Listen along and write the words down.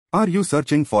Are you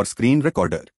searching for screen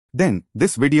recorder? Then,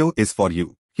 this video is for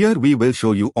you. Here we will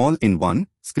show you all-in-one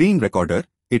screen recorder.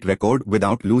 It records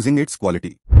without losing its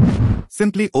quality.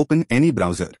 Simply open any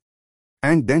browser.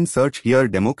 And then search here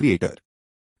DemoCreator.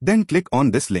 Then click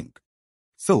on this link.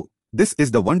 So, this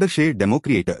is the Wondershare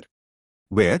DemoCreator,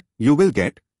 where you will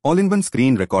get all-in-one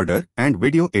screen recorder and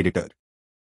video editor.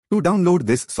 To download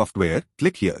this software,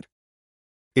 click here.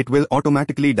 It will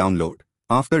automatically download.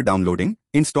 After downloading,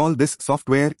 install this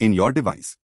software in your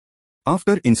device.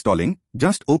 After installing,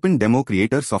 just open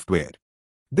DemoCreator software.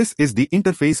 This is the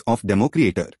interface of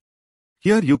DemoCreator.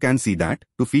 Here you can see that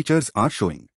two features are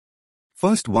showing.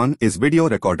 First one is video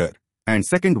recorder, and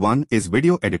second one is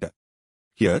video editor.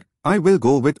 Here, I will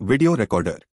go with video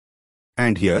recorder.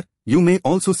 And here, you may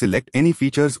also select any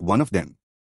features one of them.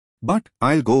 But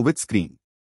I'll go with screen.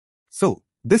 So,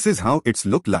 this is how it's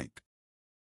look like.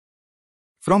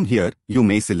 From here, you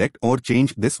may select or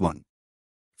change this one.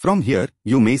 From here,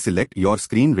 you may select your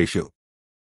screen ratio.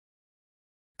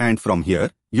 And from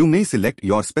here, you may select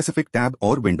your specific tab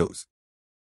or windows.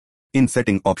 In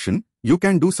setting option, you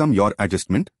can do some your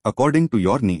adjustment according to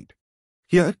your need.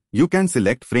 Here, you can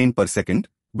select frame per second,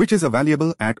 which is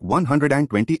available at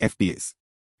 120 FPS.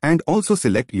 And also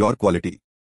select your quality.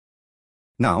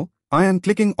 Now, I am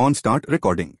clicking on start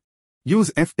recording. Use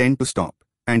F10 to stop,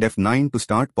 and F9 to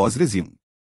start pause resume.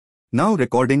 Now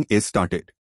recording is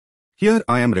started. Here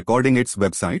I am recording its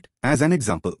website as an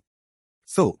example.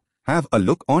 So, have a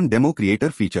look on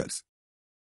DemoCreator features.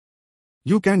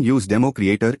 You can use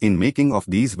DemoCreator in making of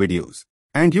these videos.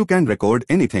 And you can record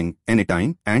anything,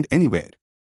 anytime and anywhere.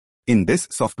 In this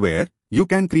software, you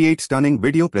can create stunning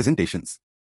video presentations,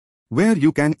 where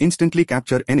you can instantly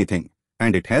capture anything,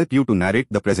 and it helps you to narrate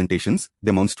the presentations,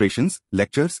 demonstrations,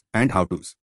 lectures, and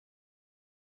how-tos.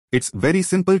 It's very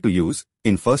simple to use.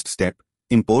 In first step,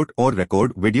 import or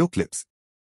record video clips.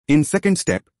 In second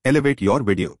step, elevate your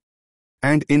video.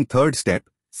 And in third step,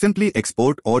 simply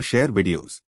export or share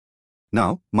videos.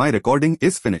 Now, my recording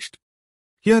is finished.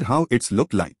 Here how it's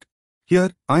look like. Here,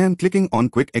 I am clicking on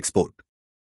quick export.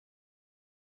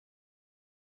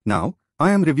 Now,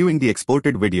 I am reviewing the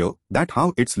exported video, that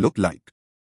how it's look like.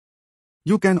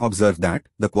 You can observe that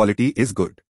the quality is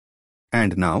good.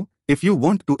 And now, if you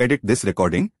want to edit this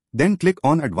recording, then click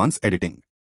on Advanced Editing.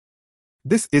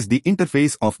 This is the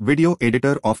interface of video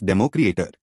editor of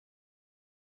DemoCreator.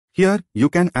 Here, you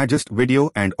can adjust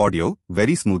video and audio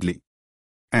very smoothly.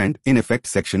 And in Effect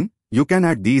section, you can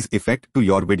add these effects to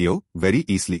your video very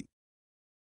easily.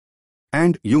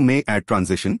 And you may add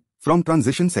transition from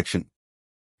transition section.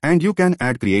 And you can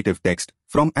add creative text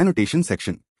from annotation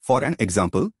section. For an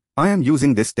example, I am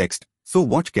using this text, so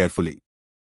watch carefully.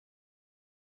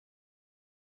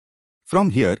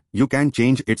 From here, you can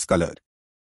change its color.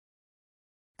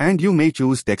 And you may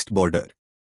choose text border.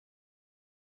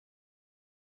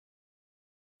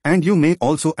 And you may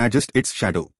also adjust its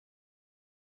shadow.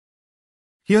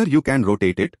 Here you can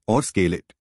rotate it or scale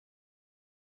it.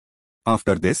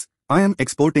 After this, I am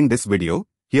exporting this video.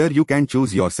 Here you can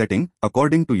choose your setting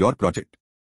according to your project.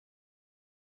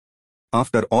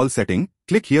 After all setting,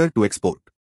 click here to export.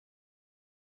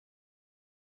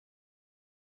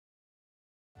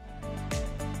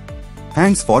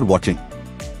 Thanks for watching.